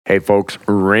Hey folks,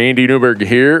 Randy Newberg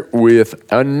here with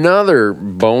another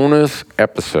bonus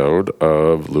episode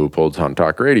of Leupold's Hunt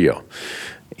Talk Radio.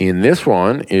 In this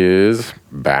one is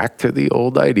back to the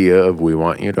old idea of we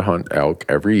want you to hunt elk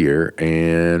every year,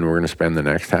 and we're going to spend the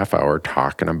next half hour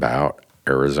talking about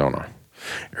Arizona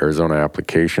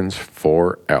applications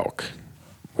for elk.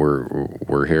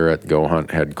 We're here at Go Hunt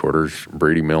headquarters.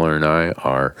 Brady Miller and I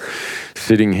are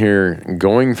sitting here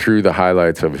going through the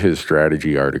highlights of his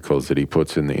strategy articles that he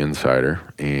puts in the Insider,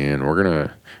 and we're going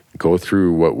to go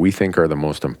through what we think are the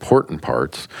most important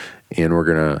parts, and we're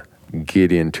going to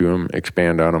get into them,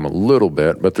 expand on them a little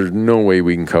bit, but there's no way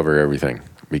we can cover everything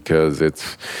because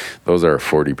those are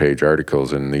 40-page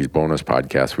articles, and these bonus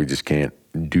podcasts we just can't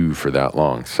do for that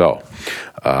long. So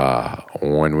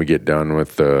when we get done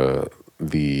with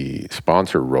the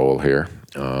sponsor role here,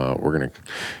 we're going to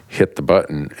hit the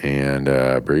button, and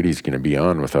Brady's going to be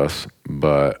on with us,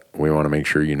 but we want to make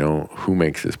sure you know who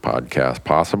makes this podcast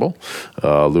possible.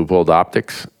 Leupold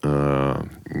Optics,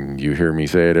 you hear me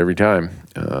say it every time.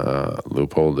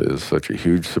 Leupold is such a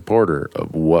huge supporter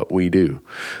of what we do.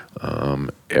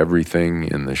 Everything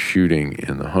in the shooting,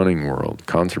 in the hunting world,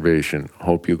 conservation.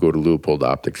 Hope you go to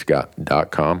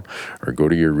leupoldoptics.com or go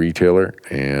to your retailer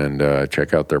and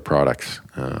check out their products.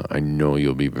 I know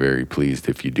you'll be very pleased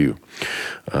if you do.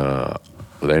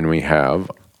 Then we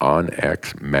have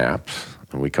OnX Maps.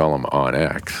 We call them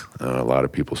OnX. A lot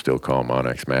of people still call them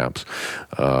OnX Maps.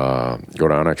 Go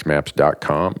to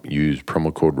onxmaps.com, use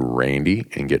promo code Randy,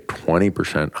 and get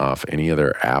 20% off any of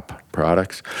their app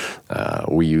products.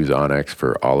 We use OnX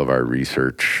for all of our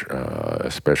research,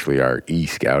 especially our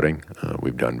e-scouting.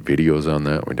 We've done videos on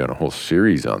that. We've done a whole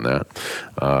series on that.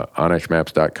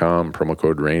 onxmaps.com, promo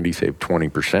code Randy, save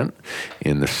 20%.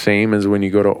 And the same as when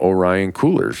you go to Orion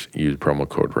Coolers, use promo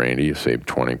code Randy, you save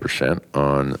 20%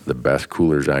 on the best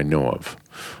coolers I know of.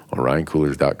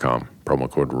 OrionCoolers.com,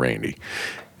 promo code Randy.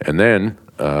 And then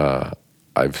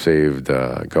I've saved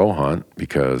Go Hunt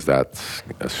because that's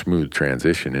a smooth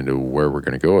transition into where we're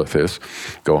going to go with this.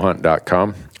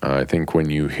 GoHunt.com. I think when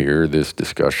you hear this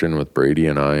discussion with Brady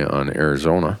and I on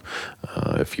Arizona,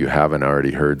 if you haven't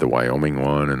already heard the Wyoming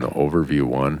one and the overview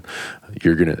one,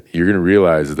 you're gonna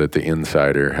realize that the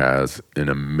Insider has an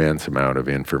immense amount of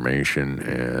information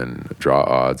and draw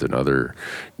odds and other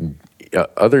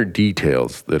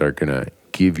details that are going to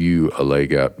give you a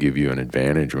leg up, give you an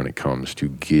advantage when it comes to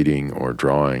getting or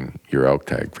drawing your elk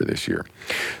tag for this year.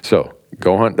 So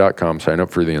GoHunt.com, sign up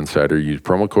for the Insider, use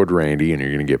promo code Randy, and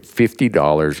you're going to get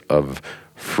 $50 of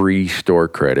free store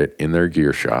credit in their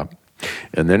gear shop.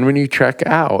 And then when you check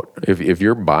out, if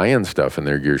you're buying stuff in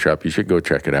their gear shop, you should go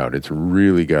check it out. It's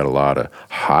really got a lot of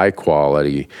high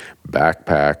quality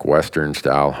backpack, Western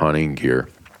style hunting gear.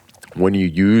 When you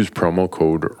use promo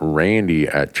code Randy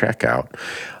at checkout,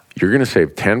 you're going to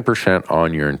save 10%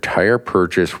 on your entire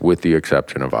purchase with the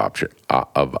exception of optics.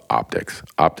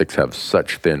 Optics have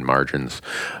such thin margins.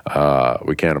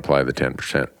 We can't apply the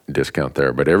 10% discount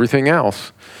there. But everything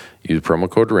else, use promo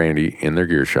code Randy in their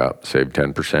gear shop, save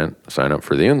 10%, sign up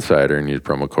for the Insider and use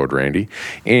promo code Randy,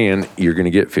 and you're going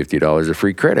to get $50 of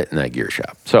free credit in that gear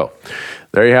shop. So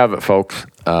there you have it, folks.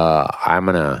 I'm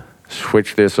going to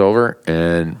switch this over,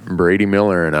 and Brady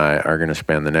Miller and I are going to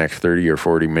spend the next 30 or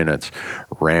 40 minutes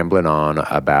rambling on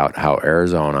about how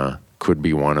Arizona could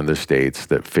be one of the states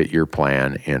that fit your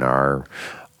plan in our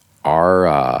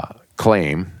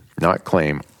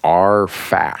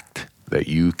fact that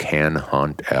you can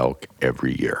hunt elk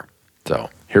every year. So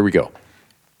here we go.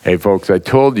 Hey folks, I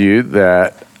told you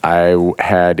that I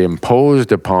had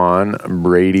imposed upon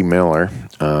Brady Miller,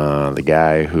 the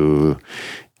guy who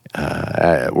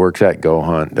works at Go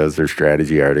Hunt, does their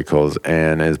strategy articles,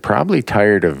 and is probably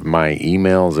tired of my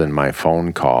emails and my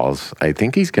phone calls. I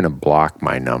think he's going to block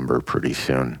my number pretty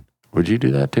soon. Would you do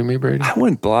that to me, Brady? I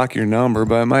wouldn't block your number,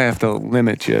 but I might have to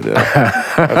limit you to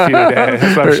a few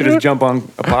days. So I should just jump on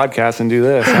a podcast and do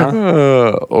this,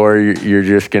 huh? Or you're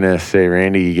just going to say,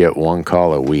 Randy, you get one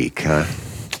call a week, huh?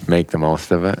 Make the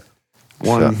most of it.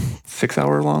 One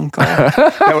 6-hour-long call? Is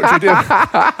that what you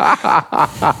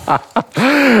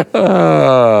do?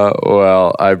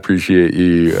 Well, I appreciate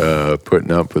you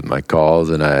putting up with my calls,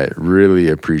 and I really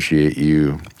appreciate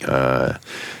you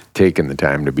taking the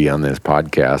time to be on this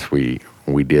podcast.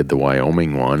 We did the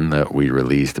Wyoming one that we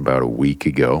released about a week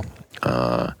ago,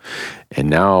 And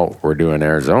now we're doing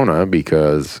Arizona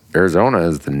because Arizona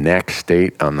is the next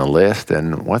state on the list.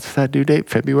 And what's that due date?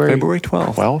 February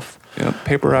 12th. 12th? Yeah,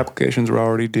 paper applications were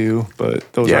already due,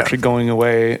 but those are actually going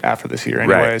away after this year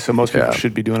anyway. Right. So most people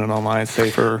should be doing it online. It's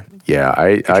safer. Yeah,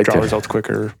 I draw results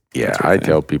quicker. Yeah, I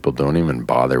tell people don't even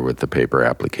bother with the paper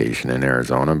application in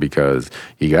Arizona because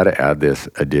you got to add this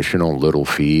additional little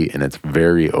fee, and it's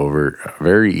very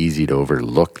easy to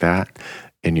overlook that,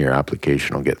 and your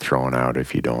application will get thrown out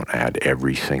if you don't add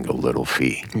every single little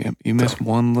fee. Yeah, you miss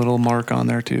one little mark on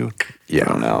there too.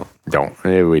 Yeah, out.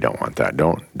 We don't want that.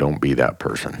 Don't be that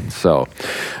person. So,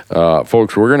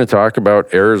 folks, we're going to talk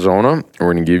about Arizona.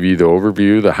 We're going to give you the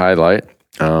overview, the highlight.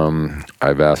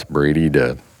 I've asked Brady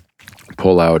to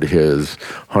pull out his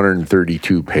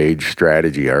 132-page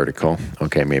strategy article.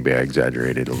 Okay, maybe I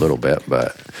exaggerated a little bit,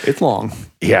 but it's long.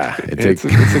 Yeah, it's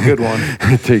a good one.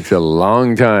 It takes a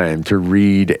long time to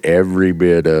read every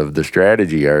bit of the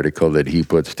strategy article that he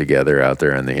puts together out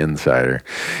there on the Insider,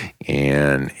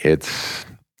 and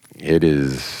it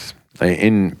is.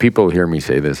 And people hear me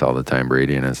say this all the time,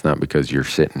 Brady, and it's not because you're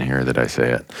sitting here that I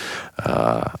say it.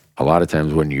 A lot of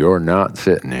times when you're not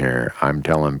sitting here, I'm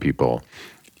telling people,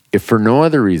 if for no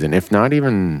other reason, if not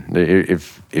even,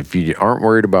 if you aren't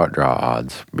worried about draw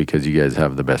odds, because you guys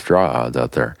have the best draw odds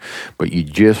out there, but you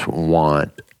just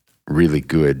want really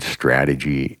good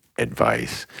strategy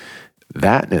advice,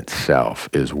 that in itself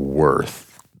is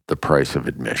worth the price of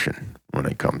admission when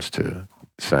it comes to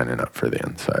signing up for the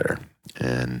Insider.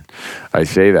 And I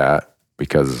say that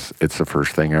because it's the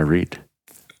first thing I read.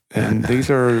 And these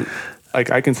are,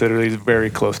 like, I consider these very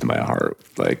close to my heart.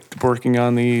 Like, working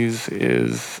on these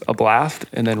is a blast,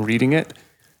 and then reading it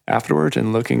afterwards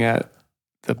and looking at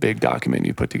the big document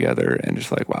you put together and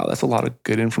just like, wow, that's a lot of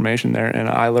good information there. And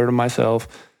I learn myself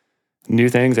new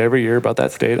things every year about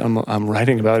that state. I'm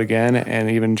writing about again, and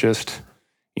even just,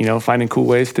 finding cool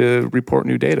ways to report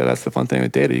new data. That's the fun thing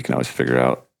with data. You can always figure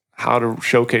out how to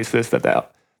showcase this,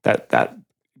 that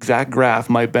exact graph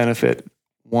might benefit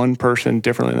one person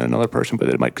differently than another person, but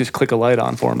it might just click a light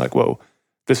on for them, like, whoa,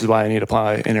 this is why I need to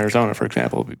apply in Arizona, for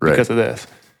example, because of this.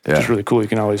 Yeah. Which is really cool. You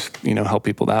can always, help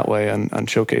people that way on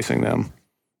showcasing them,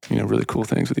 really cool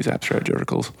things with these app strategy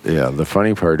articles. Yeah, the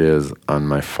funny part is on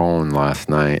my phone last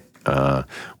night,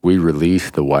 we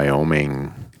released the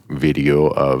Wyoming video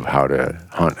of how to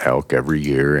hunt elk every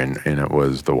year, and it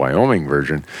was the Wyoming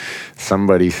version.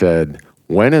 Somebody said,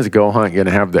 when is Go Hunt going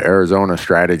to have the Arizona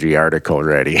strategy article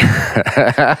ready? I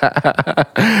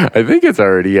think it's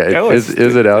already, is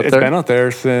it out there? It's been out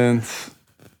there since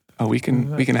a week and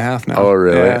a half now. Oh,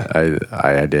 really? Yeah.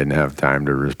 I didn't have time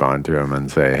to respond to him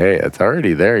and say, hey, it's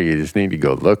already there. You just need to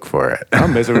go look for it.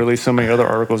 They release so many other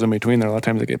articles in between there. A lot of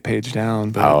times they get paged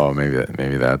down. But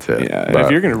maybe that's it. Yeah, and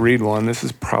if you're going to read one, this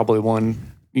is probably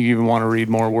one you even want to read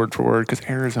more word for word, because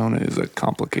Arizona is a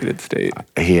complicated state.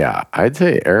 Yeah, I'd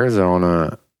say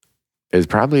Arizona is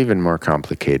probably even more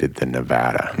complicated than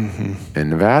Nevada. Mm-hmm. And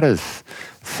Nevada's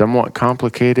somewhat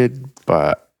complicated,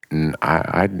 but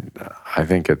I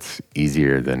think it's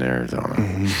easier than Arizona.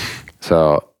 Mm-hmm.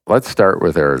 So let's start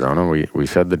with Arizona. We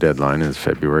said the deadline is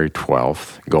February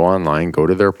 12th. Go online, go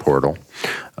to their portal.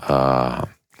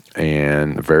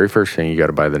 And the very first thing, you got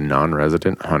to buy the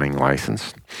non-resident hunting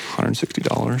license.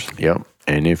 $160. Yep.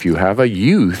 And if you have a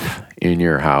youth in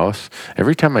your house,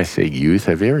 every time I say youth,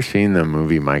 have you ever seen the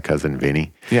movie My Cousin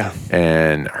Vinny? Yeah.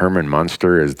 And Herman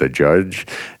Munster is the judge.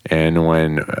 And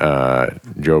when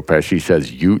Joe Pesci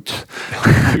says Utes.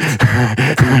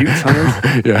 That's a Utes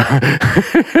hunter? Yeah.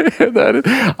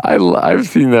 I've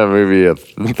seen that movie,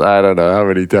 I don't know how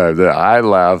many times. I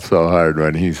laugh so hard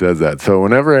when he says that. So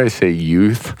whenever I say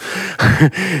youth,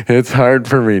 it's hard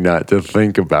for me not to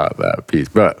think about that piece.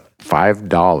 But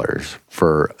 $5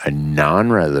 for a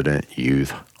non-resident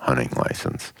youth hunting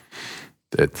license.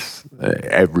 It's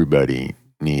everybody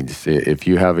needs. If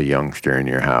you have a youngster in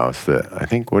your house that, I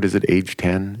think, what is it, age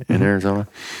 10 in Arizona?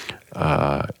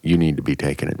 You need to be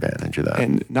taking advantage of that.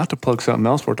 And not to plug something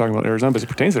else, we're talking about Arizona, but as it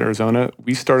pertains to Arizona,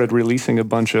 we started releasing a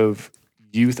bunch of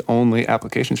youth-only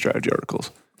application strategy articles.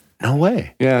 No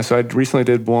way. Yeah, so I recently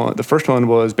did one. The first one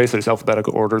was basically this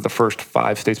alphabetical order, the first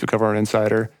 5 states we cover on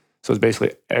Insider. So it's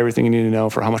basically everything you need to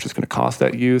know for how much it's going to cost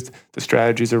that youth, the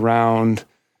strategies around,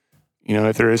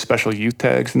 if there is special youth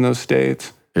tags in those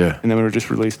states. Yeah. And then we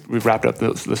wrapped up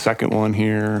the second one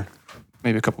here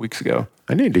maybe a couple weeks ago.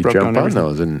 I need to jump on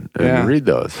those and read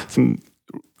those. Some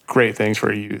great things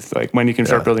for youth, like when you can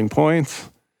start building points,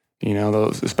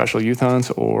 those special youth hunts,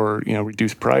 or,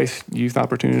 reduced price youth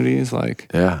opportunities.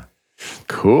 Yeah.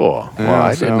 Cool. Well,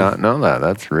 I did not know that.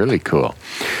 That's really cool.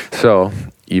 So,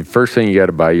 first thing, you got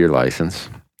to buy your license.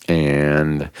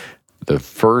 And the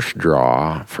first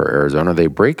draw for Arizona, they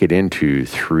break it into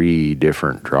 3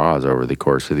 different draws over the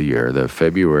course of the year. The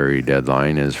February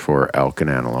deadline is for elk and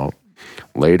antelope.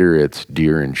 Later, it's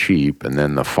deer and sheep, and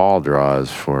then the fall draws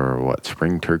for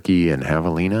spring turkey and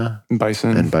javelina?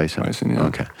 Bison. Bison, yeah.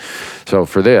 Okay. So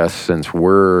for this, since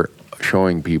we're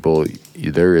showing people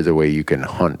there is a way you can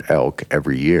hunt elk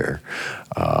every year,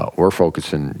 we're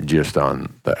focusing just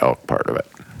on the elk part of it.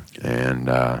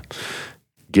 And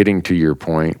getting to your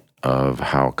point of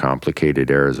how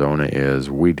complicated Arizona is,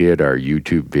 we did our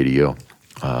YouTube video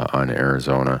on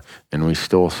Arizona, and we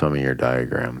stole some of your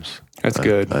diagrams. That's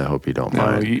good. I hope you don't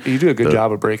mind. You do a good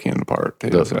job of breaking it apart, too.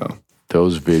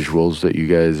 Those visuals that you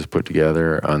guys put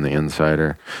together on the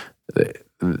Insider,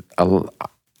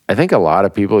 I think a lot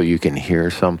of people, you can hear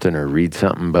something or read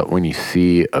something, but when you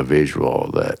see a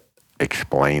visual that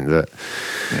explains it,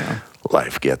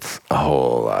 life gets a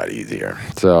whole lot easier.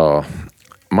 So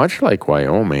much like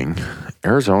Wyoming,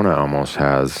 Arizona almost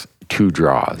has 2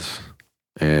 draws.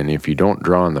 And if you don't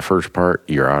draw in the first part,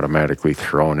 you're automatically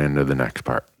thrown into the next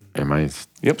part. Am I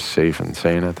safe in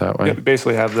saying it that way? You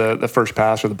basically have the first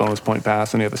pass or the bonus point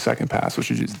pass, and you have the second pass,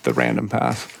 which is the random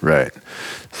pass. Right.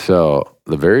 So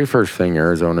the very first thing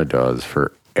Arizona does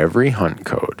for every hunt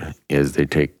code is they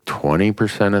take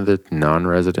 20% of the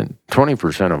non-resident,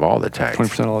 20% of all the tags.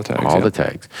 20% of all the tags. All the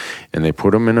tags. And they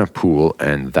put them in a pool,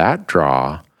 and that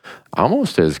draw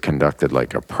almost is conducted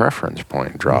like a preference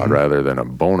point draw rather than a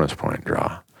bonus point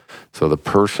draw. So the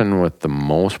person with the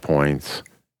most points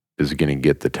is going to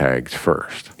get the tags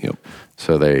first. Yep.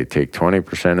 So they take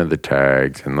 20% of the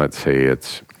tags, and let's say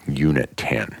it's unit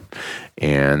 10.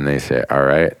 And they say, all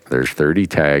right, there's 30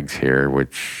 tags here,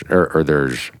 or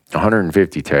there's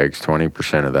 150 tags,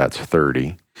 20% of that's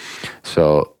 30.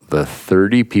 So the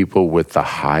 30 people with the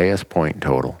highest point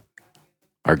total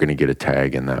are going to get a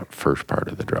tag in that first part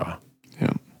of the draw.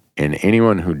 Yeah. And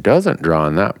anyone who doesn't draw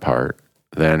in that part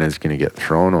then is going to get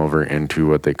thrown over into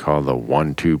what they call the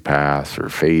 1-2 pass or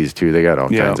phase 2. They got all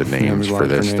kinds of names for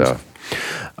this stuff.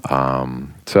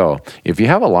 So if you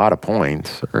have a lot of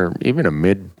points, or even a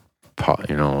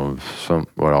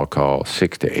what I'll call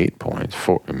 6 to 8 points,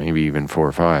 maybe even 4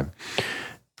 or 5,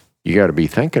 you got to be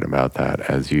thinking about that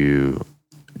as you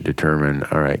determine,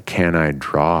 all right, can I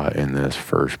draw in this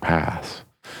first pass?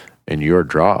 And your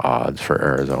draw odds for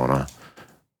Arizona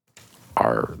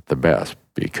are the best,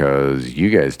 because you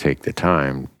guys take the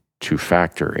time to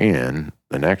factor in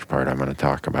the next part I'm going to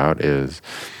talk about is,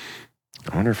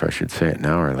 I wonder if I should say it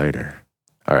now or later.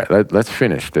 All right, let's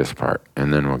finish this part,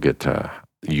 and then we'll get to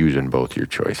using both your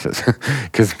choices,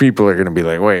 because people are going to be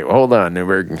like, wait, hold on,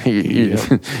 Newberg,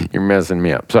 you're messing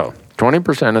me up. So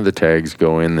 20% of the tags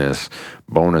go in this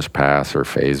bonus pass or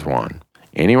phase 1.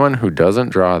 Anyone who doesn't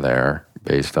draw there,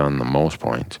 based on the most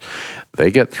points, they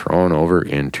get thrown over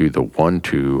into the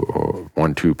 1-2 or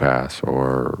 1-2 pass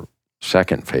or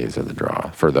second phase of the draw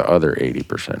for the other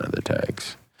 80% of the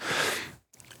tags.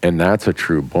 And that's a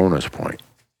true bonus point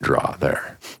draw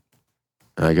there.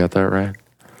 I got that right?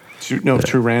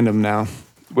 True random now,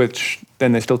 which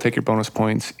then they still take your bonus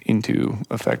points into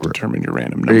effect to determine your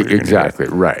random number. Exactly,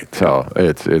 right. So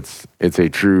it's a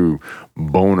true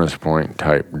bonus point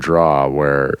type draw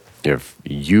where if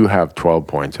you have 12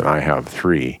 points and I have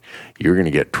 3, you're going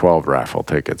to get 12 raffle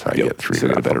tickets. I get 3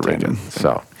 raffle tickets. Random.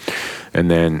 So,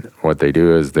 and then what they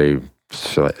do is they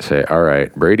say, all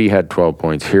right, Brady had 12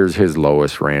 points. Here's his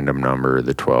lowest random number,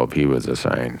 the 12 he was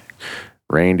assigned.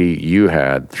 Randy, you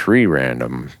had 3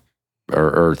 random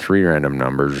or 3 random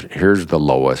numbers. Here's the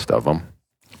lowest of them.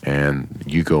 And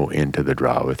you go into the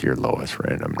draw with your lowest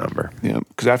random number. Yeah,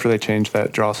 because after they changed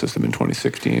that draw system in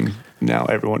 2016, now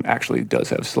everyone actually does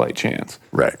have a slight chance.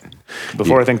 Right.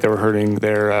 Before, I think they were hurting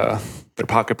their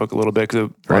pocketbook a little bit,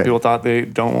 because a lot of people thought they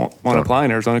don't want to apply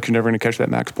in Arizona because you're never going to catch that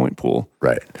max point pool.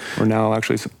 Right. Where now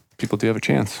actually some people do have a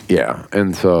chance. Yeah,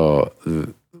 and so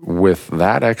with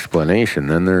that explanation,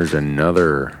 then there's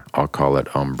another, I'll call it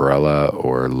umbrella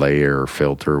or layer,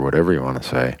 filter, whatever you want to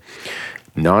say.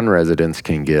 Non-residents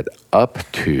can get up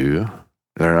to,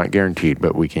 they're not guaranteed,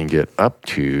 but we can get up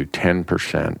to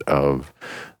 10% of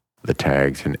the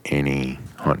tags in any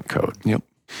hunt code. Yep.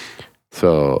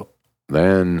 So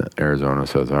then Arizona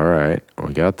says, all right,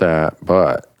 we got that,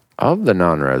 but of the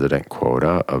non-resident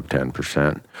quota of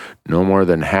 10%, no more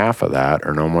than half of that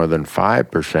or no more than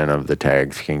 5% of the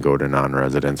tags can go to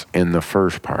non-residents in the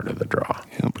first part of the draw.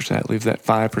 Yeah, which that leaves that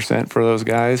 5% for those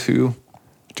guys who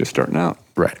just starting out.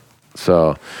 Right.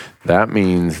 So that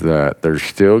means that there's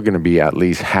still going to be at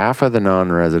least half of the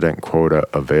non-resident quota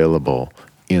available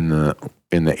in the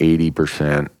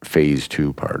 80% phase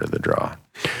 2 part of the draw.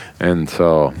 And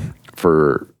so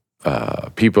for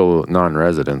people,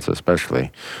 non-residents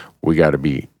especially, we got to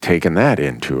be taking that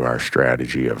into our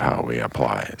strategy of how we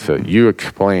apply. So you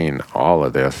explain all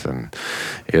of this, and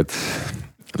it's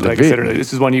like I said,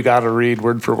 this is one you got to read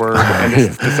word for word and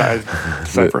just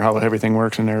decipher how everything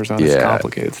works in Arizona. It's a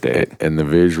complicated state. And the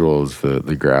visuals,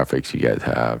 the graphics you guys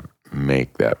have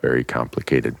make that very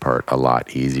complicated part a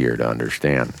lot easier to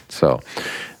understand. So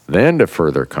then to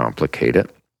further complicate it,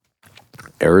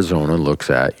 Arizona looks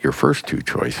at your first two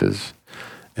choices,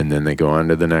 and then they go on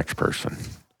to the next person.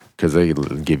 Because they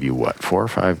give you, 4 or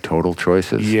 5 total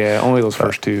choices? Yeah, only those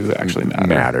first two actually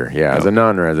matter. Yeah, as a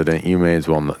non-resident, you may as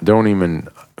well don't even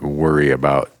worry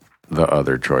about the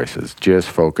other choices. Just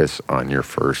focus on your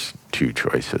first 2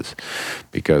 choices.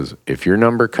 Because if your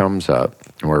number comes up,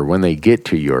 or when they get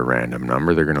to your random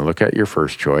number, they're going to look at your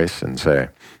first choice and say,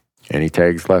 any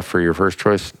tags left for your first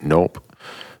choice? Nope.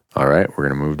 All right, we're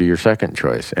going to move to your second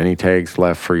choice. Any tags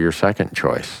left for your second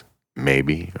choice?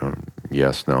 Maybe.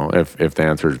 Yes, no. If the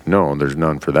answer is no, there's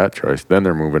none for that choice, then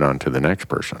they're moving on to the next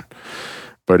person.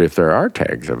 But if there are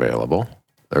tags available,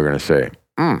 they're going to say,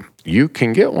 you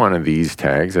can get one of these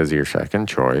tags as your second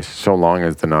choice so long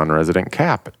as the non-resident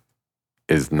cap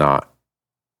is not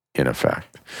in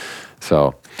effect.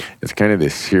 So it's kind of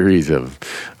this series of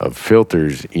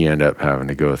filters you end up having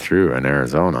to go through in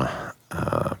Arizona.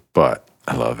 But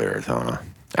I love Arizona.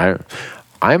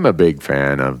 I'm a big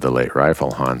fan of the late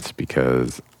rifle hunts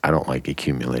because I don't like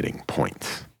accumulating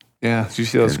points. Yeah, did you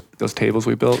see those tables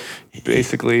we built?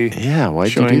 Basically, yeah.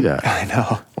 Why'd you do that? I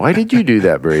know. Why did you do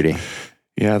that, Brady?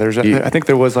 Yeah, I think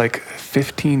there was like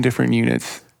 15 different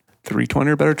units,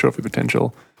 320 or better trophy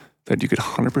potential that you could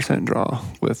 100% draw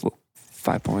with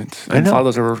 5 points. And a lot of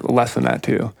those are less than that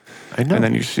too. I know. And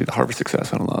then you see the harvest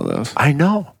success on a lot of those. I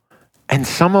know. And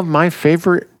some of my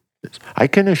favorite, I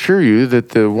can assure you that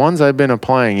the ones I've been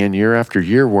applying in year after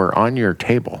year were on your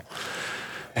table.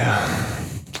 Yeah.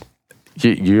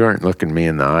 You aren't looking me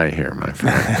in the eye here, my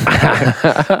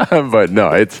friend. But no,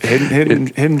 it's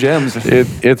hidden gems.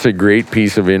 It's a great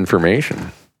piece of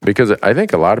information because I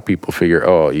think a lot of people figure,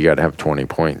 you got to have 20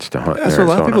 points to hunt. Yeah, so a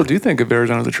lot of people do think of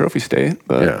Arizona as a trophy state,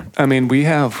 but yeah. I mean, we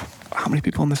have how many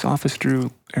people in this office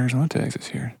drew Arizona tags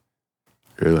this year?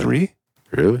 Really? 3?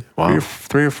 Really? Wow.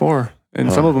 3 or 4,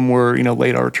 and some of them were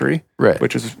late archery, right?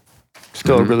 Which is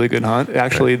still a really good hunt.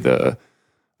 Actually,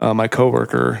 my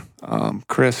coworker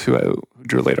Chris, who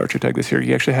drew a late archery tag this year,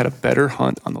 he actually had a better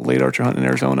hunt on the late archery hunt in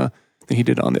Arizona than he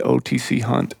did on the OTC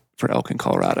hunt for elk in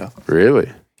Colorado.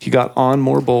 Really? He got on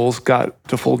more bulls, got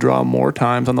to full draw more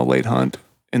times on the late hunt.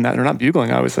 And that they're not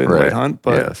bugling, obviously, in the late hunt,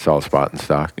 but saw spot and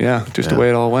stock. Yeah, just the way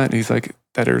it all went. He's like,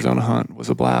 that Arizona hunt was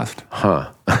a blast.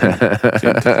 Huh. You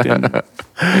don't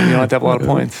have to have a lot of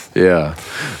points. Yeah.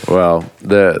 Well,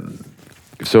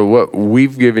 so what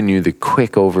we've given you the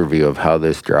quick overview of how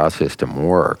this draw system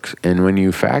works. And when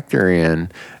you factor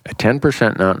in a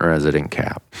 10% non-resident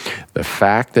cap, the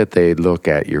fact that they look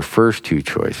at your first 2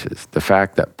 choices, the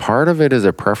fact that part of it is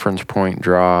a preference point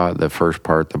draw, the first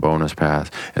part, the bonus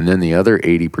pass, and then the other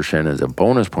 80% is a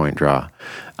bonus point draw.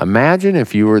 Imagine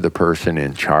if you were the person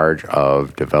in charge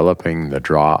of developing the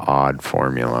draw odd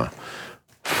formula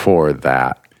for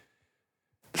that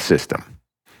system.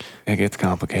 It gets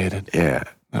complicated. Yeah.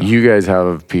 You guys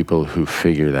have people who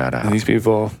figure that out. And these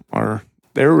people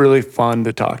they're really fun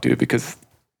to talk to because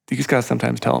you just got to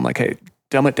sometimes tell them, like, hey,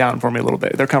 dumb it down for me a little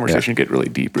bit. Their conversation get really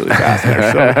deep really fast.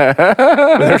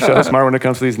 They're so smart when it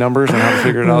comes to these numbers and how to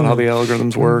figure it out, how the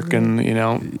algorithms work, and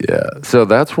Yeah. So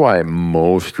that's why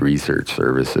most research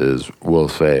services will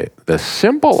say the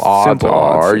simple odds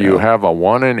are you have a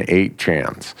 1 in 8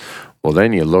 chance. Well,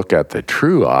 then you look at the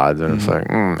true odds and it's like,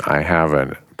 I have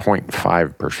a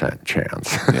 0.5%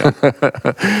 chance.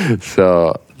 Yeah.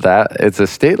 So it's a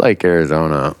state like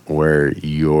Arizona where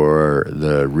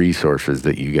the resources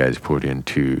that you guys put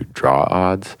into draw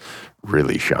odds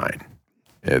really shine.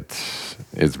 It's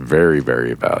very,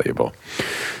 very valuable.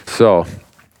 So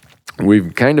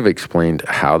we've kind of explained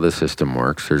how the system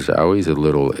works. There's always a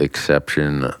little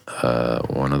exception,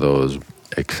 one of those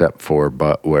except for,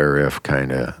 but, where, if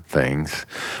kind of things.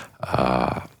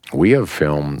 We have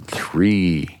filmed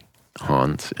 3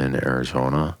 hunts in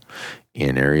Arizona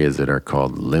in areas that are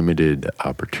called limited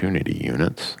opportunity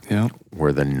units,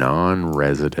 where the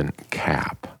non-resident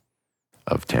cap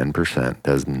of 10%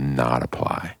 does not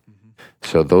apply.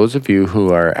 So those of you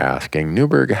who are asking,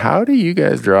 Newberg, how do you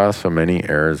guys draw so many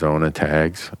Arizona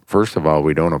tags? First of all,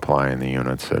 we don't apply in the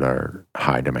units that are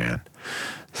high demand.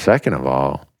 Second of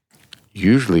all,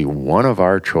 usually one of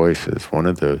our choices, one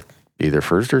of the either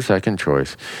first or second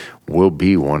choice, will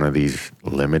be one of these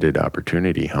limited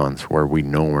opportunity hunts where we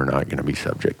know we're not going to be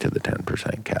subject to the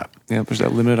 10% cap. Yeah, there's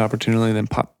that limited opportunity, then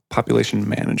population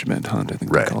management hunt, I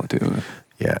think they call it too.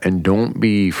 Yeah, and don't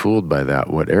be fooled by that.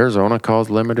 What Arizona calls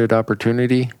limited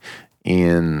opportunity,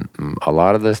 in a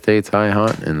lot of the states I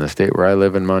hunt, in the state where I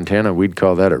live in Montana, we'd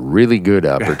call that a really good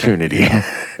opportunity.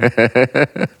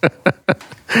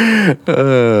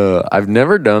 I've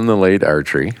never done the late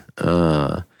archery.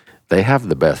 They have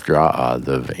the best draw odds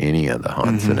of any of the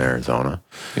hunts in Arizona.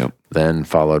 Yep. Then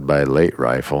followed by late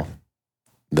rifle,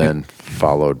 then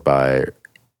followed by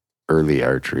early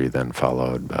archery, then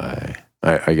followed by,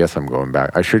 I guess I'm going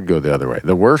back. I should go the other way.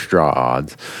 The worst draw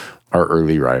odds are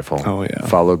early rifle,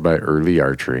 followed by early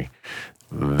archery,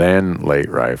 then late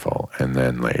rifle, and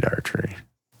then late archery.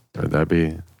 Would that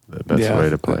be the best way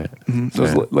to play it?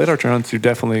 Those late archery hunts, you're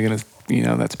definitely going to,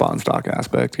 that spot and stock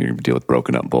aspect. You're going to deal with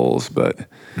broken up bulls, but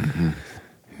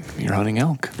you're hunting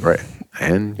elk. Right.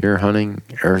 And you're hunting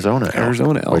Arizona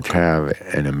elk, which have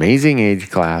an amazing age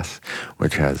class,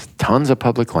 which has tons of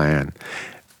public land,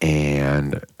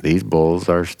 and these bulls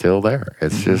are still there.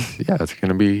 It's just, it's going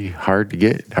to be hard to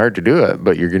do it,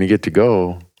 but you're going to get to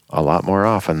go a lot more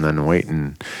often than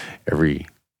waiting every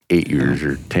 8 years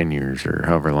or 10 years or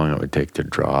however long it would take to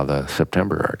draw the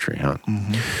September archery hunt.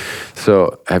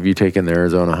 So have you taken the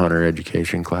Arizona Hunter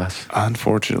Education class?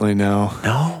 Unfortunately, no.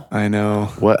 No? I know.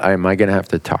 What, am I going to have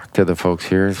to talk to the folks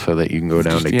here so that you can go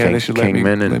down to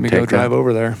Kingman and let me take go drive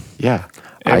over there. Yeah.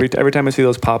 Every time I see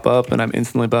those pop up and I'm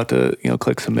instantly about to,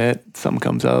 click submit, something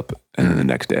comes up, and then the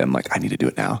next day I'm like, I need to do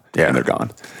it now. Yeah. And they're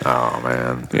gone. Oh,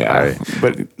 man. Yeah.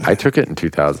 But I took it in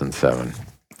 2007.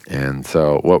 And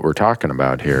so what we're talking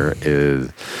about here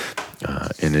is,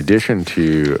 in addition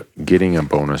to getting a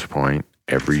bonus point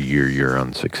every year you're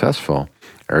unsuccessful,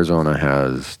 Arizona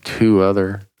has two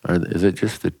other. Is it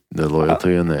just the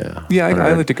loyalty and the? Yeah,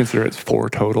 I like to consider it 4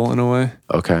 total in a way.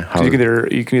 Okay. So you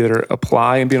can either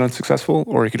apply and be unsuccessful,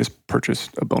 or you can just purchase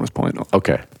a bonus point.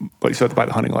 Okay. But you still have to buy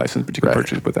the hunting license, but you can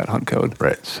purchase with that hunt code.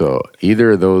 Right. So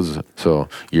either of those. So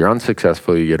you're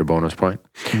unsuccessful, you get a bonus point.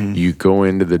 You go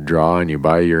into the draw and you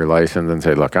buy your license and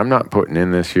say, "Look, I'm not putting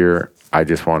in this year. I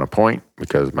just want a point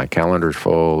because my calendar's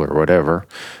full or whatever."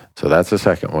 So that's the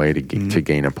second way to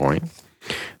gain a point.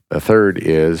 The third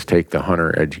is take the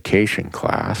hunter education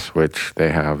class, which they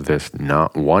have this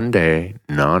not 1 day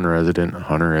non-resident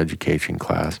hunter education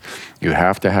class. You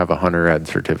have to have a hunter ed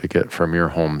certificate from your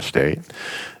home state.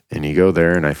 And you go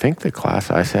there, and I think the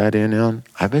class I sat in on,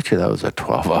 I bet you that was a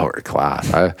 12-hour class.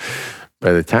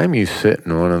 By the time you sit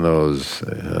in one of those,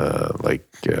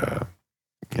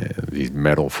 these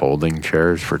metal folding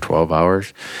chairs for 12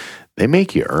 hours, they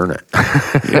make you earn it.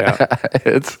 Yeah.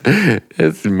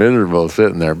 It's miserable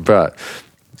sitting there, but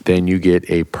then you get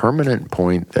a permanent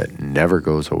point that never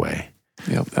goes away.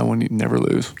 Yep, that one you never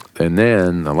lose. And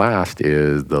then the last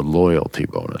is the loyalty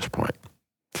bonus point.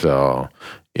 So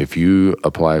if you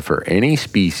apply for any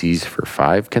species for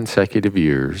 5 consecutive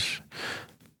years,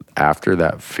 after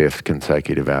that 5th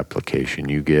consecutive application,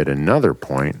 you get another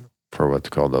point for what's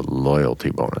called a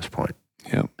loyalty bonus point.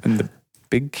 Yep, and the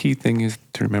big key thing is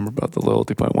to remember about the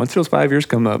loyalty point. Once those 5 years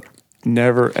come up,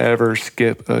 never ever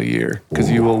skip a year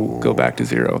because you will go back to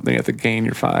 0. Then you have to gain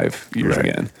your 5 years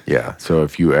again. Yeah. So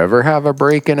if you ever have a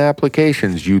break in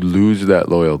applications, you lose that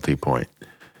loyalty point.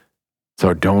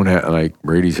 So don't, like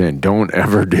Brady's saying, don't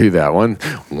ever do that.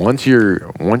 Once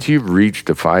you've reached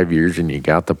the 5 years and you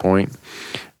got the point,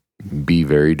 be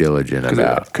very diligent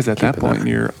about. Because at that point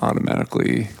you're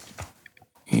automatically,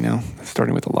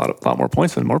 starting with a lot more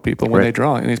points than more people when they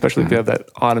draw, and especially if you have that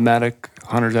automatic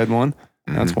hunter's ed one,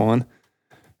 that's one.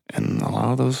 And a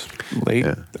lot of those late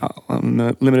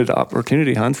limited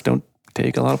opportunity hunts don't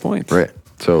take a lot of points. Right.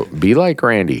 So be like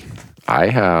Randy. I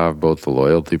have both the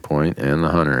loyalty point and the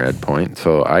hunter ed point.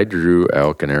 So I drew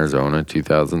elk in Arizona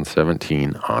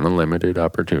 2017 on a limited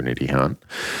opportunity hunt.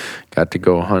 Got to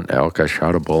go hunt elk. I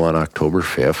shot a bull on October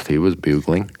 5th. He was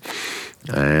bugling.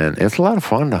 And it's a lot of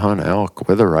fun to hunt elk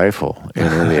with a rifle in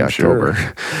early October.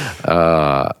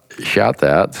 Shot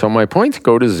that. So my points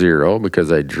go to 0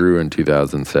 because I drew in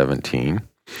 2017.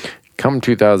 Come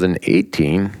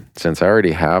 2018, since I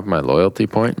already have my loyalty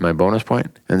point, my bonus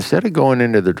point, instead of going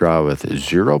into the draw with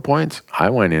 0 points, I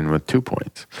went in with 2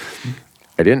 points.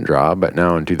 I didn't draw, but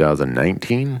now in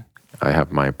 2019, I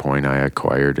have my point I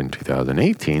acquired in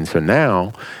 2018. So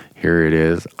now, here it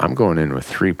is. I'm going in with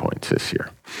 3 points this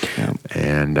year. Yeah.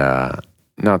 And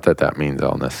not that means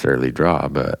I'll necessarily draw,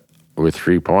 but with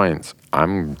 3 points,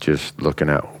 I'm just looking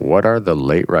at what are the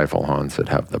late rifle hunts that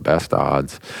have the best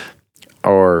odds.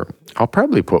 Or I'll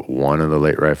probably put one of the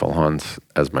late rifle hunts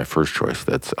as my first choice.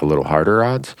 That's a little harder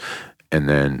odds, and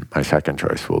then my second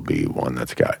choice will be one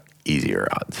that's got easier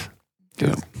odds.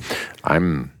 Yeah.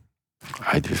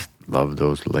 I just love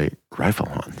those late rifle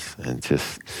hunts. And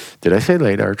just, did I say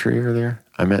late archery earlier?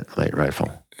 I meant late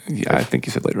rifle. Yeah, I think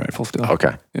you said late rifle still.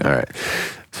 Okay. Yeah. All right.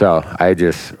 So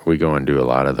we go and do a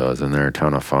lot of those, and they're a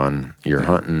ton of fun. You're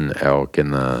hunting elk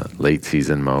in the late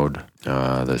season mode.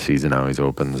 The season always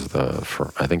opens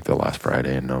I think the last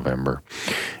Friday in November.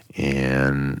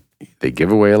 And they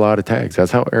give away a lot of tags.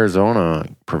 That's how Arizona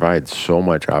provides so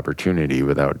much opportunity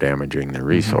without damaging the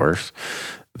resource.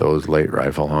 Those late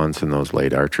rifle hunts and those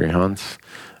late archery hunts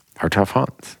are tough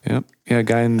hunts. Yep. Yeah, a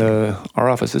guy in our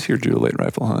office this year drew a late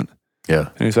rifle hunt. Yeah.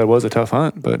 And he said it was a tough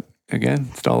hunt, but again,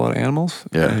 still a lot of animals.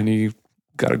 Yeah. And he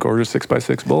got a gorgeous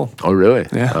 6x6 bull. Oh, really?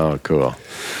 Yeah. Oh, cool.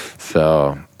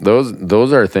 So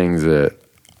those are things that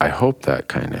I hope that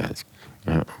kind of,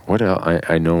 what else?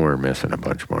 I know we're missing a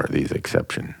bunch more of these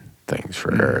exception things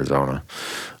for Arizona.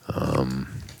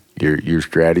 Your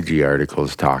strategy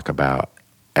articles talk about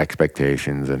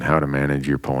expectations and how to manage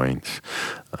your points.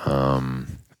 A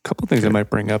couple of things I might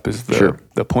bring up is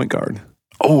the point guard.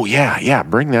 Oh, yeah.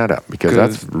 Bring that up because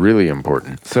that's really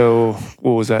important. So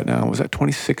what was that now? Was that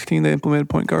 2016 they implemented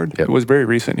point guard? Yep. It was very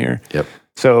recent here. Yep.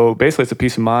 So basically it's a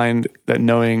peace of mind that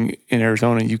knowing in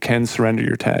Arizona you can surrender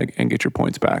your tag and get your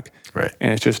points back. Right.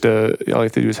 And it's just all you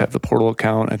have to do is have the portal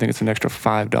account. I think it's an extra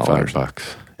 $5.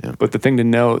 $5. Yeah. But the thing to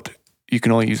note, you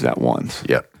can only use that once.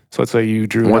 Yep. So let's say you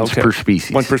drew an once elk per tag.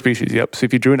 species. Once per species, yep. So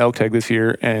if you drew an elk tag this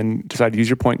year and decide to use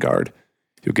your point guard,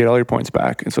 you'll get all your points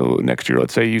back. And so next year,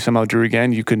 let's say you somehow drew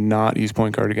again, you could not use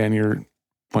point guard again. Your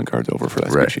point guard's over for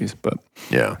that species. But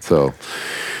yeah, so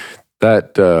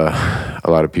that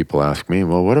a lot of people ask me,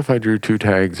 well, what if I drew 2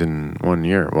 tags in 1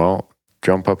 year? Well,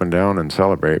 jump up and down and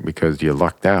celebrate because you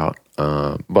lucked out.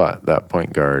 But that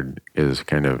point guard is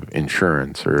kind of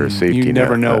insurance or a safety net. You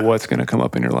never know what's going to come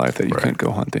up in your life that you can't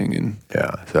go hunting. And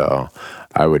yeah, so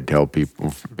I would tell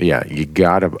people, you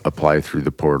got to apply through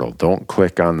the portal. Don't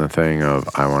click on the thing of,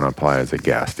 I want to apply as a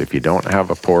guest. If you don't have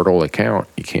a portal account,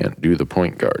 you can't do the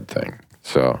point guard thing.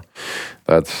 So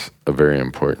that's a very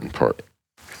important part.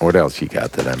 What else you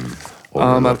got that I'm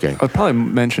overlooking? I'd probably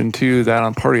mention too that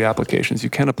on party applications,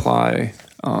 you can apply,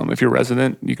 if you're a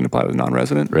resident, you can apply with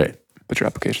non-resident. Right. But your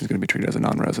application is going to be treated as a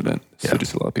non-resident. So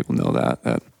just a lot of people know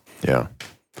that. Yeah.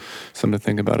 Something to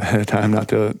think about ahead of time.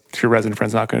 If your resident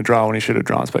friend's not going to draw when he should have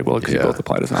drawn. It's like, well, because you both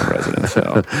applied as non-residents.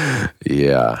 So.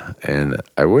 Yeah. And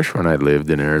I wish when I lived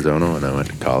in Arizona, when I went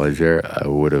to college there, I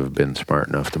would have been smart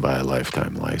enough to buy a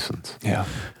lifetime license. Yeah.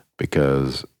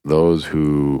 Because those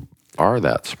who are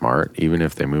that smart, even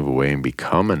if they move away and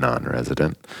become a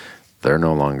non-resident, they're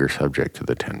no longer subject to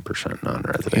the 10%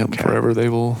 non-resident cap. Forever they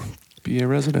will be a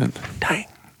resident. Dang.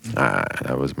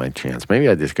 That was my chance. Maybe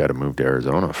I just got to move to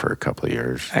Arizona for a couple of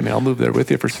years. I mean, I'll move there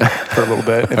with you for a little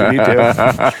bit if you need to.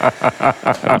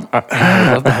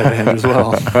 I'd love to have a hand as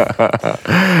well.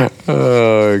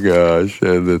 Oh, gosh.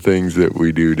 And the things that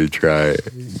we do to try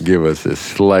give us a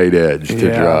slight edge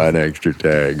to draw an extra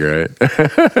tag, right?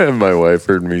 And my wife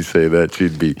heard me say that.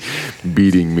 She'd be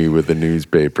beating me with a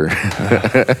newspaper.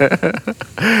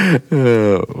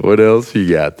 What else you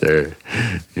got there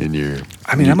in your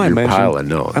pile of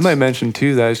notes? I might mention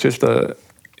too that it's just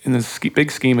in the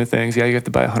big scheme of things, you have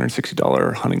to buy a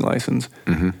 $160 hunting license,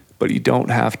 but you don't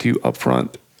have to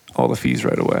upfront all the fees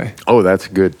right away. Oh, that's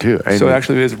good too. So it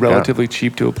actually is relatively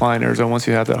cheap to apply in Arizona. Once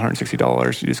you have that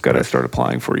 $160, you just got to start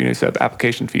applying for it. You just have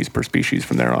application fees per species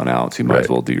from there on out. So you might as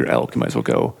well do your elk. You might as well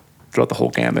go throughout the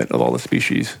whole gamut of all the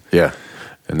species. Yeah.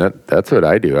 And that's what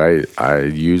I do. I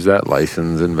use that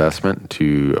license investment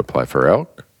to apply for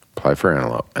elk, apply for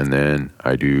antelope, and then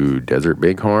I do desert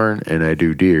bighorn and I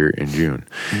do deer in June.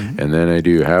 And then I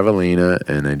do javelina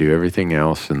and I do everything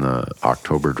else in the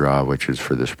October draw, which is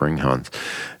for the spring hunts.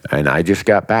 And I just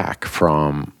got back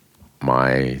from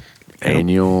my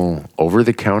annual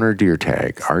over-the-counter deer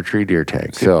tag, archery deer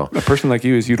tag. So a person like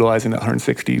you is utilizing that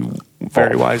 160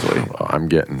 very wisely. I'm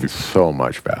getting so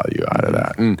much value out of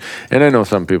that. And I know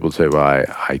some people say, well,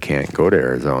 I can't go to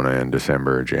Arizona in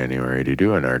December or January to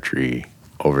do an archery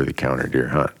over-the-counter deer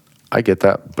hunt. I get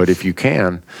that. But if you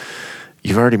can,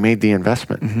 you've already made the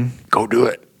investment. Go do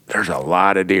it. There's a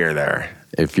lot of deer there.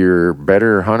 If you're a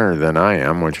better hunter than I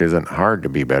am, which isn't hard to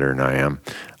be better than I am,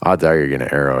 odds are you're going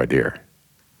to arrow a deer.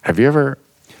 Have you ever?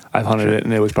 I've hunted it,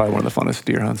 and it was probably one of the funnest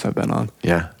deer hunts I've been on.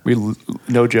 Yeah. We,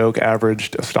 no joke,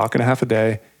 averaged a stock and a half a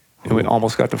day, and we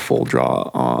almost got to full draw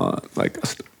on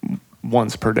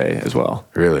once per day as well.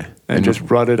 Really? And just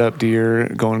rutted up deer,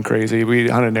 going crazy. We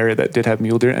hunted an area that did have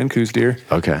mule deer and coos deer.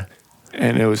 Okay.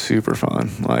 and it was super fun.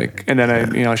 Like, and then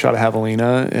I shot a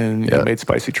javelina and made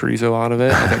spicy chorizo out of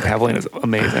it. I think javelina is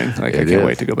amazing. Like, I can't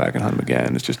wait to go back and hunt them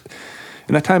again. It's just,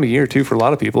 in that time of year too, for a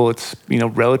lot of people, it's,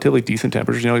 relatively decent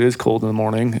temperatures. It is cold in the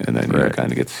morning, and then it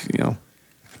kind of gets,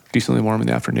 decently warm in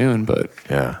the afternoon. But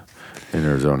and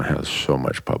Arizona has so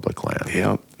much public land.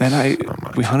 Yeah,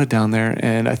 and we hunted down there,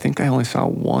 and I think I only saw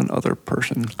one other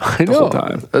person the whole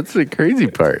time. That's the crazy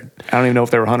part. I don't even know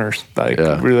if they were hunters. Like,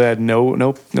 really had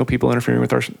no people interfering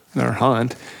with our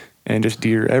hunt, and just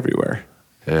deer everywhere.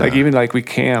 Yeah. Like, even like we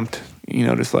camped,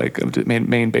 just like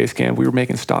main base camp. We were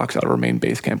making stalks out of our main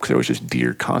base camp because there was just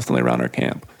deer constantly around our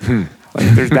camp. Like,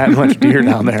 there's that much deer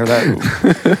down there that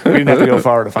we didn't have to go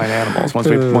far to find animals once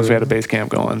we had a base camp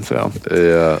going. So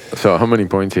So how many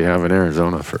points do you have in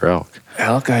Arizona for elk?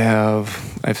 Elk, I have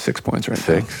 6 points right now.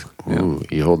 6. Ooh,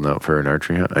 you holding out for an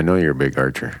archery hunt? I know you're a big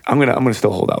archer. I'm gonna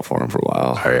still hold out for him for a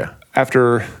while. Oh yeah.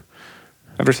 After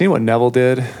seeing what Neville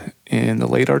did in the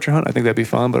late archer hunt, I think that'd be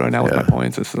fun. But right now with my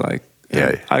points, it's like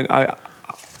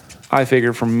I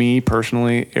figure for me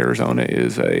personally, Arizona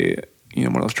is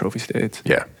one of those trophy states.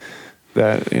 Yeah.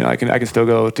 That I can still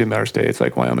go to other states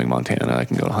like Wyoming, Montana. I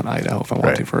can go to hunt Idaho if I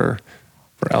want to for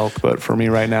elk. But for me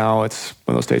right now, it's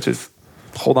one of those states. Just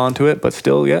hold on to it, but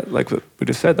still, like we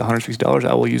just said, the $160,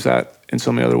 I will use that in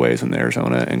so many other ways in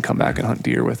Arizona and come back and hunt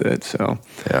deer with it. So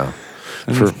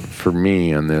for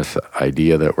me, on this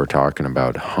idea that we're talking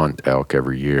about, hunt elk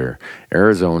every year,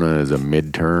 Arizona is a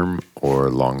midterm or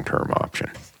long-term option.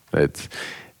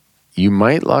 You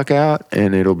might luck out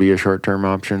and it'll be a short-term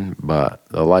option, but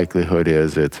the likelihood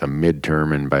is it's a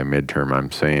midterm, and by midterm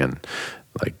I'm saying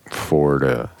like 4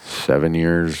 to 7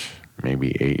 years,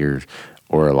 maybe 8 years,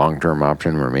 or a long-term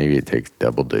option where maybe it takes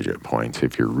double-digit points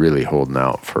if you're really holding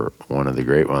out for one of the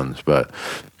great ones. But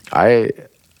I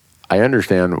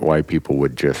understand why people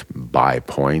would just buy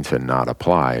points and not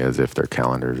apply, as if their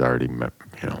calendar is already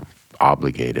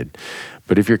obligated.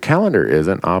 But if your calendar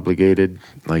isn't obligated,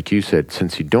 like you said,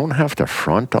 since you don't have to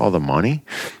front all the money,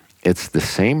 it's the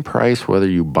same price whether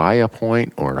you buy a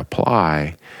point or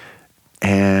apply.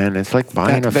 And it's like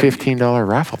buying a $15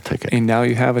 raffle ticket. And now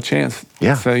you have a chance.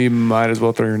 Yeah. So you might as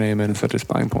well throw your name in instead of just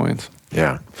buying points.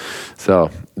 Yeah. So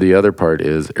the other part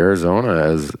is Arizona,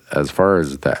 as far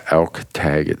as the elk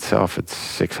tag itself, it's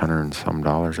 $600 and some.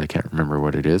 I can't remember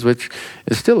what it is, which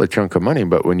is still a chunk of money.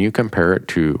 But when you compare it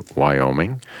to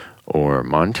Wyoming or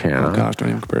Montana. Oh gosh, don't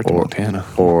even compare it to Montana.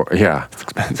 It's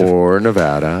expensive. Or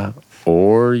Nevada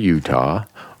or Utah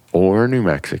or New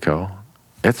Mexico,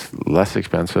 it's less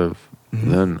expensive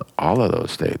than all of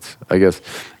those states. I guess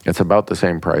it's about the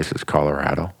same price as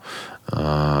Colorado.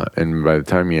 And by the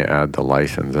time you add the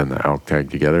license and the elk tag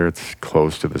together, it's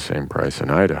close to the same price in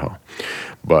Idaho.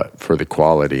 But for the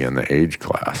quality and the age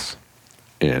class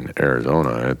in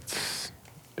Arizona,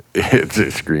 it's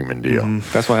a screaming deal.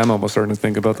 That's why I'm almost starting to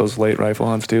think about those late rifle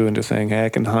hunts too, and just saying, hey, I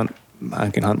can hunt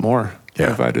more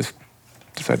if I just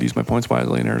decide to use my points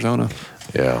wisely in Arizona.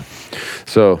 Yeah.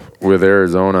 So with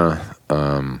Arizona,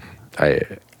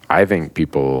 I think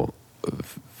people,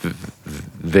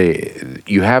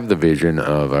 you have the vision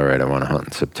of, all right, I want to hunt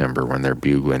in September when they're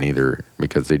bugling, either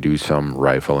because they do some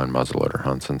rifle and muzzleloader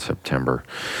hunts in September.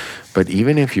 But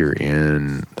even if you're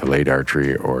in the late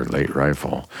archery or late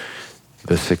rifle,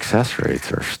 the success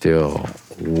rates are still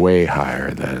way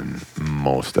higher than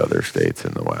most other states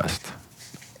in the West.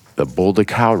 The bull to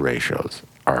cow ratios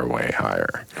are way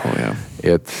higher. Oh yeah.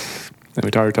 And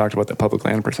we already talked about the public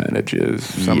land percentage is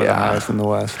some of the highest in the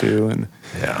West too. And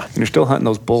you're still hunting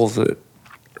those bulls that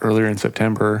earlier in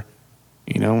September,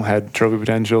 had trophy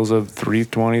potentials of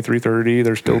 320, 330.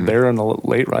 They're still there on the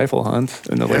late rifle hunts,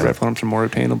 and the late rifle hunts are more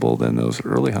attainable than those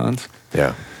early hunts.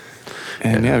 Yeah.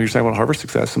 And you're talking about harvest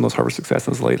success. Some of those harvest success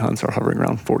in those late hunts are hovering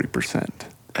around 40%.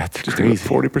 That's just crazy.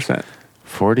 40%.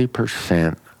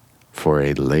 40% for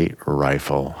a late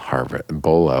rifle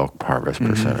bull elk harvest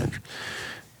percentage.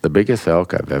 The biggest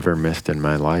elk I've ever missed in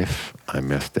my life, I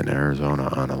missed in Arizona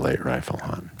on a late rifle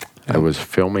hunt. I was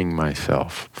filming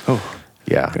myself. Oh,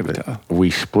 yeah.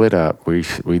 We split up.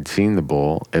 We'd seen the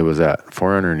bull. It was at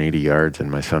 480 yards,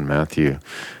 and my son Matthew,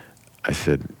 I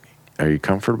said, "Are you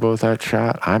comfortable with that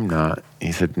shot?" "I'm not."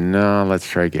 He said, "No, let's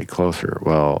try to get closer."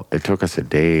 Well, it took us a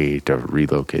day to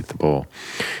relocate the bull,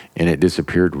 and it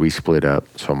disappeared. We split up.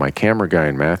 So my camera guy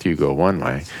and Matthew go one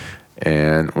way,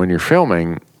 and when you're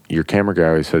filming, your camera guy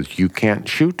always says, "You can't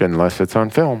shoot unless it's on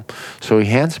film." So he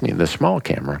hands me the small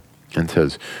camera and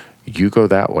says, "You go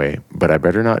that way, but I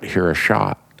better not hear a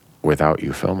shot without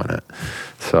you filming it."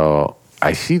 So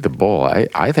I see the bull.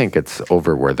 I think it's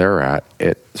over where they're at.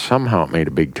 It somehow made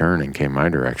a big turn and came my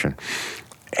direction.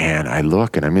 And I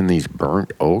look, and I'm in these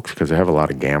burnt oaks because I have a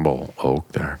lot of Gamble oak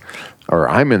there. Or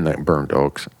I'm in the burnt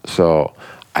oaks. So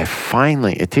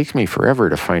it takes me forever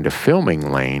to find a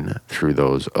filming lane through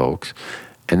those oaks.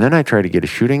 And then I try to get a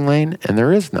shooting lane, and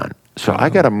there is none. So I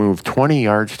got to move 20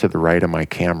 yards to the right of my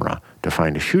camera to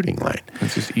find a shooting lane.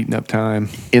 It's just eating up time.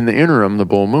 In the interim, the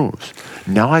bull moves.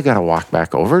 Now I got to walk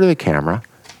back over to the camera,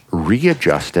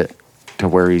 readjust it to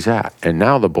where he's at. And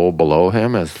now the bull below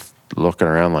him is looking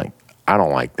around like, I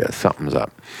don't like this. Something's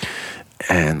up.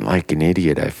 And like an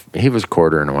idiot, he was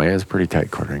quartering away. It was a pretty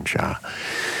tight quartering shot.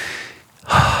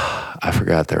 I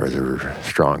forgot there was a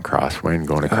strong crosswind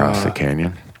going across the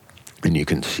canyon. And you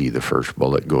can see the first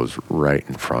bullet goes right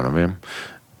in front of him.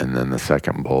 And then the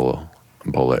second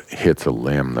bullet hits a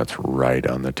limb that's right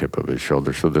on the tip of his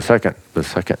shoulder. So the second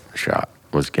shot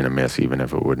was going to miss even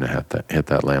if it wouldn't have hit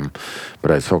that limb. But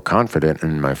I was so confident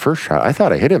in my first shot. I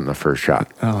thought I hit him the first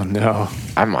shot. Oh, no.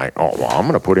 I'm like, oh, well, I'm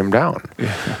going to put him down.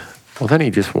 Yeah. Well, then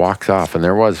he just walks off, and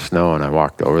there was snow, and I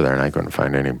walked over there, and I couldn't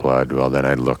find any blood. Well, then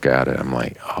I look at it. I'm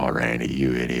like, oh, Randy,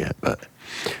 you idiot. But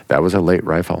that was a late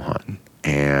rifle hunt.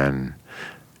 And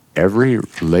every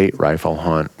late rifle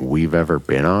hunt we've ever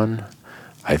been on,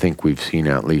 I think we've seen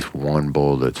at least one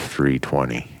bull that's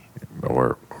 320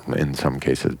 or in some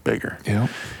cases bigger. Yeah.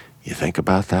 You think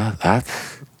about that?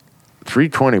 That's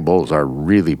 320 bulls are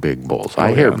really big bulls.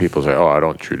 I hear people say, oh, I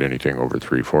don't shoot anything over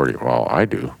 340. Well, I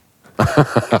do.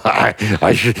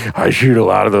 I shoot a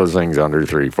lot of those things under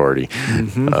 340.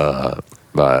 Mm-hmm.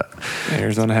 But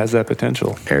Arizona has that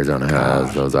potential. Arizona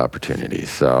has those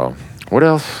opportunities. So what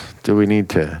else do we need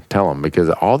to tell them? Because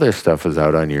all this stuff is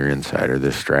out on your Insider,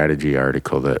 this strategy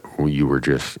article that you were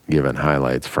just given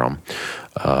highlights from.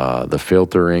 The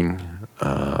filtering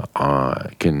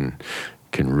can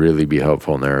really be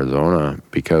helpful in Arizona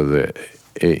because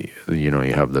you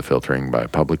have the filtering by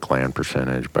public land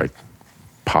percentage, by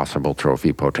possible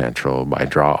trophy potential, by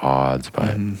draw odds,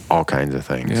 by all kinds of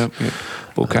things. Yep.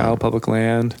 Bull cow, public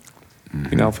land.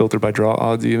 You know, filtered by draw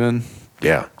odds even.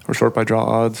 Yeah. Or sort by draw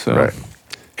odds. So. Right.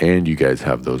 And you guys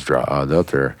have those draw odds out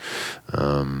there.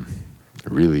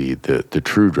 Really, the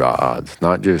true draw odds,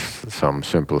 not just some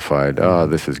simplified,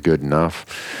 this is good enough.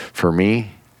 For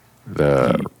me,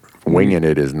 the winging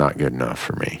it is not good enough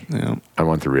for me. Yeah. I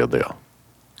want the real deal.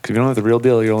 Because if you don't have the real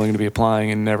deal, you're only going to be applying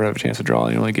and never have a chance to draw.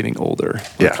 You're only getting older.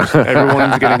 Yeah.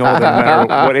 Everyone's getting older. No matter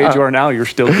what age you are now, you're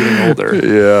still getting older.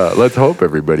 Yeah. Let's hope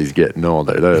everybody's getting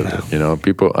older.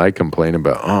 People, I complain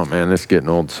about, oh man, this getting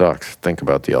old sucks. Think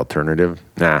about the alternative.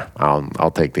 Nah, I'll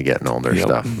take the getting older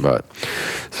stuff. But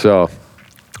so,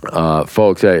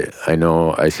 folks, I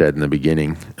know I said in the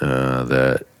beginning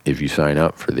that if you sign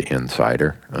up for the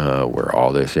Insider, where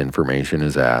all this information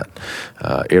is at,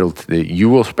 you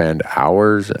will spend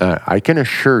hours. I can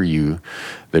assure you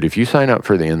that if you sign up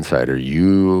for the Insider,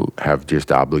 you have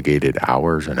just obligated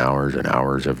hours and hours and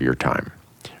hours of your time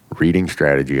reading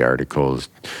strategy articles,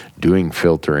 doing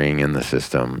filtering in the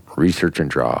system, research and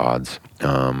draw odds.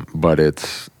 But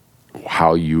it's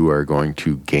how you are going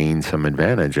to gain some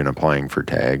advantage in applying for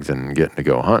tags and getting to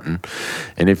go hunting.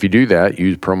 And if you do that,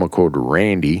 use promo code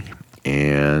Randy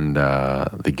and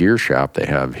the gear shop they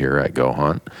have here at Go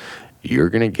Hunt, you're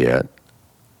going to get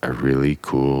a really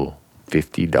cool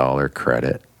 $50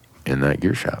 credit in that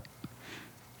gear shop.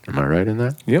 Am I right in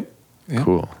that? Yep.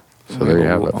 Cool. So there you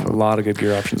have it. A lot of good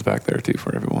gear options back there too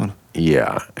for everyone.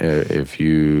 Yeah. If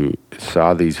you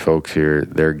saw these folks here,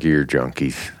 they're gear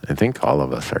junkies. I think all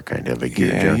of us are kind of a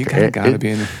gear junkie. You kind of got to be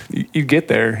in. You get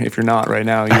there. If you're not right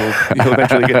now, you'll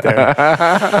eventually get there.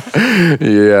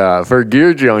 Yeah. For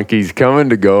gear junkies, coming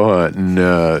to Go Hunt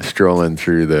and strolling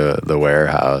through the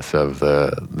warehouse of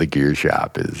the gear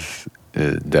shop is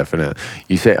definite.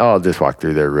 You say, oh, I'll just walk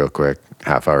through there real quick.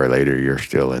 Half hour later, you're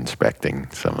still inspecting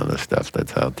some of the stuff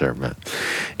that's out there. But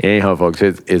anyhow, folks,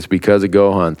 it's because of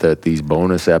Go Hunt that these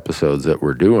bonus episodes that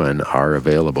we're doing are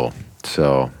available.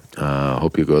 So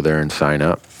hope you go there and sign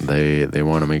up. They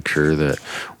want to make sure that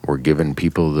we're giving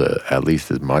people at least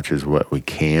as much as what we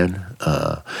can.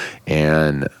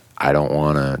 And I don't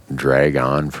want to drag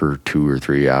on for 2 or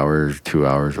 3 hours, 2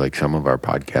 hours like some of our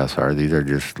podcasts are. These are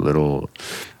just little,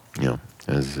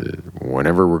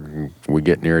 whenever we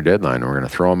get near a deadline, we're going to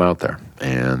throw them out there.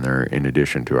 And they're in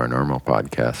addition to our normal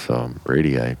podcast. So,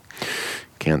 Brady, I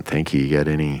can't think you got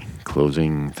any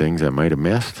closing things I might have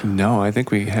missed. No, I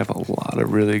think we have a lot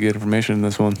of really good information in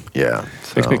this one. Yeah.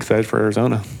 Makes me excited for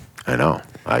Arizona. I know.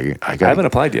 I haven't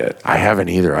applied yet. I haven't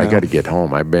either. No. I got to get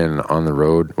home. I've been on the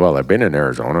road. Well, I've been in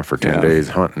Arizona for 10 days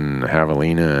hunting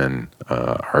javelina and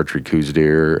archery coos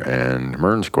deer and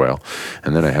Mearns quail.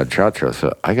 And then I had chacho.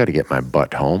 So I got to get my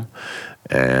butt home.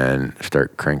 and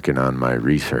start cranking on my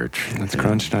research. It's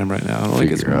crunch time right now. I don't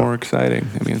think it's more exciting.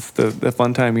 I mean, it's the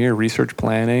fun time of year, research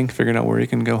planning, figuring out where you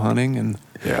can go hunting. And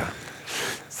yeah.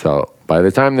 So by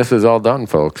the time this is all done,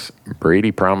 folks,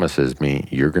 Brady promises me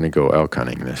you're going to go elk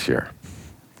hunting this year.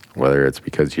 Whether it's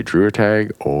because you drew a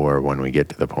tag or when we get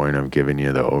to the point of giving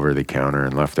you the over-the-counter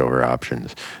and leftover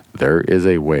options, there is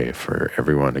a way for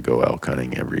everyone to go elk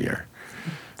hunting every year.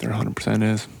 There 100%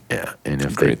 is. Yeah. And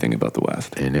if great thing about the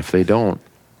West. And if they don't,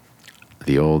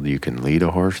 the old you can lead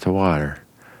a horse to water,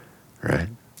 right?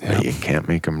 Yeah. But you can't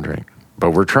make them drink.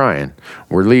 But we're trying.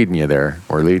 We're leading you there.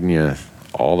 We're leading you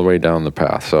all the way down the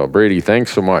path. So Brady,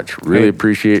 thanks so much. Really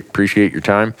appreciate your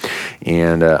time.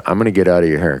 And I'm going to get out of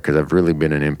your hair because I've really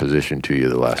been an imposition to you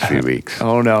the last few weeks.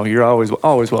 Oh no, you're always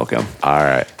welcome. All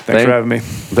right. Thanks for having me.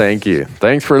 Thank you.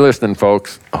 Thanks for listening,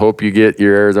 folks. Hope you get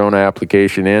your Arizona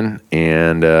application in.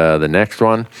 And the next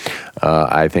one,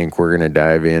 I think we're going to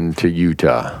dive into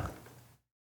Utah.